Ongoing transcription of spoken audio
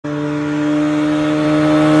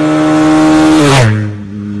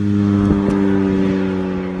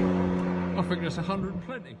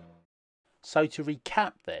So to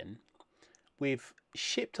recap then, we've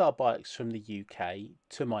shipped our bikes from the UK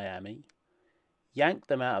to Miami, yanked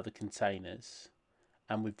them out of the containers,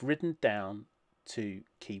 and we've ridden down to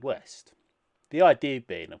Key West. The idea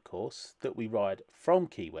being, of course, that we ride from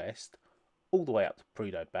Key West all the way up to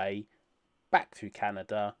Prudhoe Bay, back through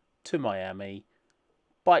Canada to Miami,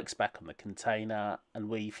 bikes back on the container, and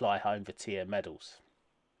we fly home for tea and medals.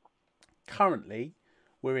 Currently,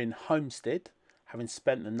 we're in Homestead, having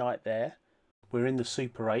spent the night there. We're in the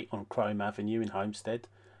Super 8 on Chrome Avenue in Homestead,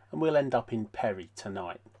 and we'll end up in Perry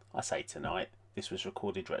tonight. I say tonight, this was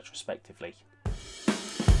recorded retrospectively.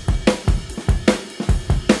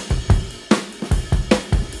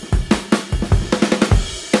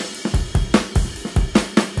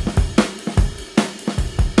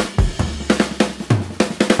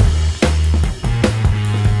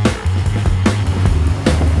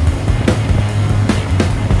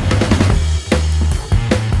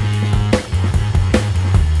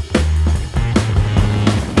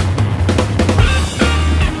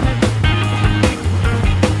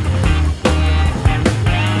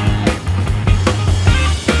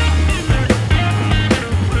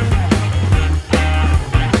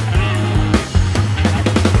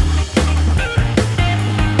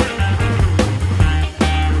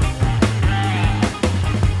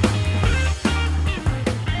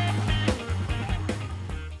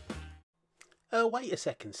 Wait a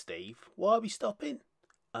second, Steve. Why are we stopping?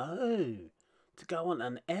 Oh, to go on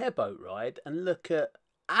an airboat ride and look at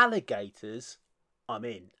alligators. I'm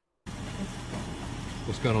in.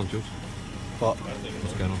 What's going on, Jules? What?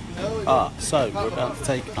 What's going on? So we're about to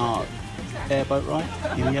take our airboat ride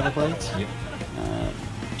in the Everglades. Yep.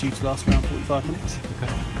 Due to last around 45 minutes.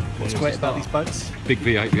 Okay. What's great about these boats? Big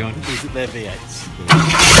V8 behind us. Is that they're V8s.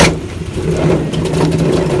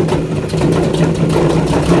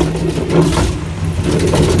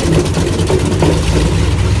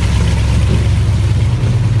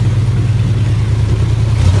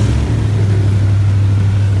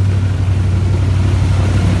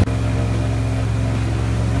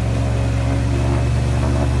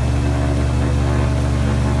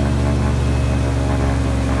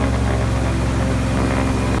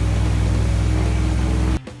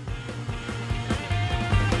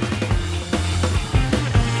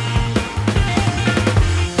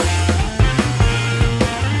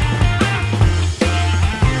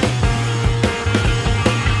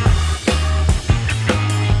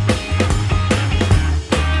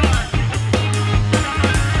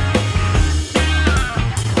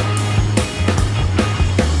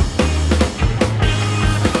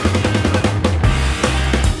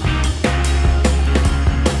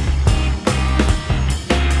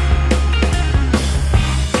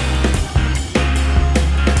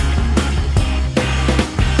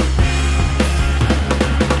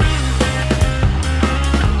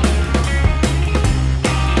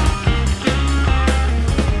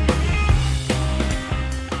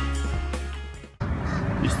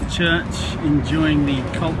 Church, enjoying the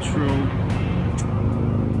cultural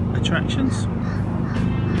attractions,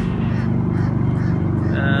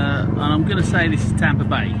 and I'm going to say this is Tampa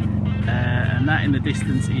Bay, and that in the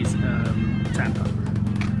distance is Tampa.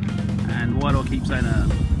 And why do I keep saying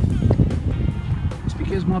that? It's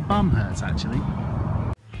because my bum hurts actually.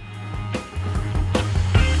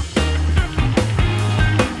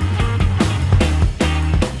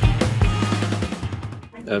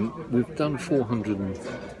 We've done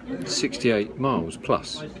 468 miles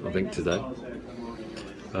plus, I think, today,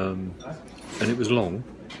 and it was long,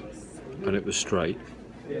 and it was straight,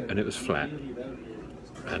 and it was flat,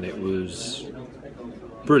 and it was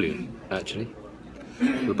brilliant actually.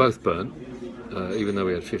 We're both burnt, even though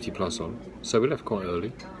we had 50 plus on, so we left quite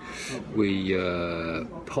early. We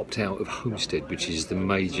popped out of Homestead, which is the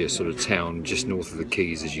major sort of town just north of the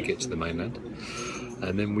Keys as you get to the mainland.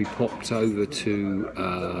 And then we popped over to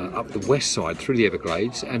up the west side through the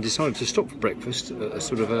Everglades and decided to stop for breakfast at a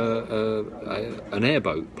sort of an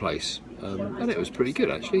airboat place, and it was pretty good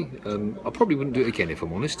actually. I probably wouldn't do it again if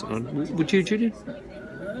I'm honest. Would you, Julian?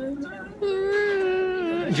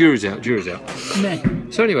 Jury's out. Nah.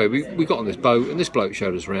 So anyway, we got on this boat and this bloke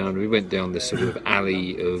showed us around. We went down this sort of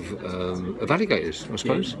alley of alligators, I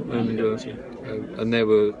suppose, and there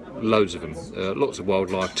were loads of them, lots of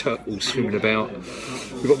wildlife, turtles swimming about.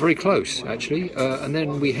 We got very close actually, and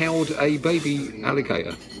then we held a baby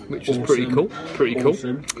alligator, which was pretty cool.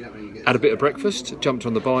 Had a bit of breakfast, jumped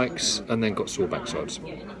on the bikes, and then got sore backsides.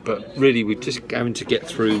 But really, we're just going to get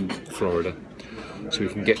through Florida so we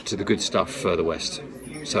can get to the good stuff further west.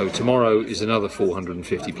 So tomorrow is another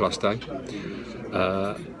 450 plus day.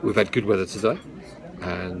 We've had good weather today.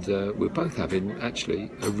 and we're both having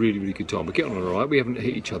actually a really, really good time. We're getting on all right. We haven't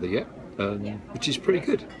hit each other yet, which is pretty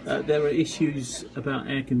good. There are issues about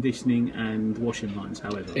air conditioning and washing lines,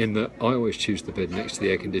 however. In that I always choose the bed next to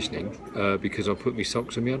the air conditioning because I put my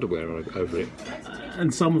socks and my underwear over it.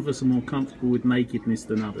 And some of us are more comfortable with nakedness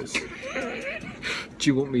than others. Do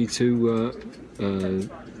you want me to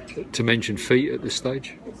mention feet at this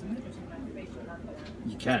stage?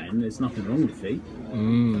 You can. There's nothing wrong with feet.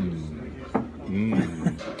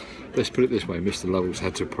 Let's put it this way, Mr. Lovell's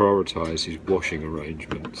had to prioritise his washing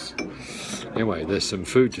arrangements. Anyway, there's some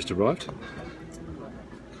food just arrived.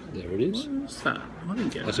 There it is. What's that? I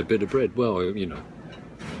didn't get That's that. a bit of bread. Well, you know,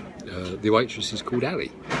 the waitress is called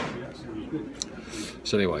Ali.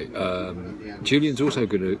 So anyway, Julian's also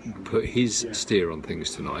going to put his steer on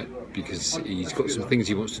things tonight because he's got some things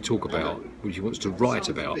he wants to talk about, which he wants to write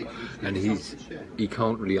about, and he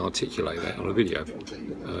can't really articulate that on a video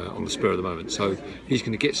on the spur of the moment. So he's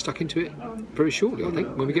going to get stuck into it very shortly, I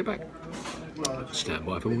think, when we get back. Stand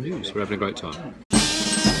by for more news. We're having a great time.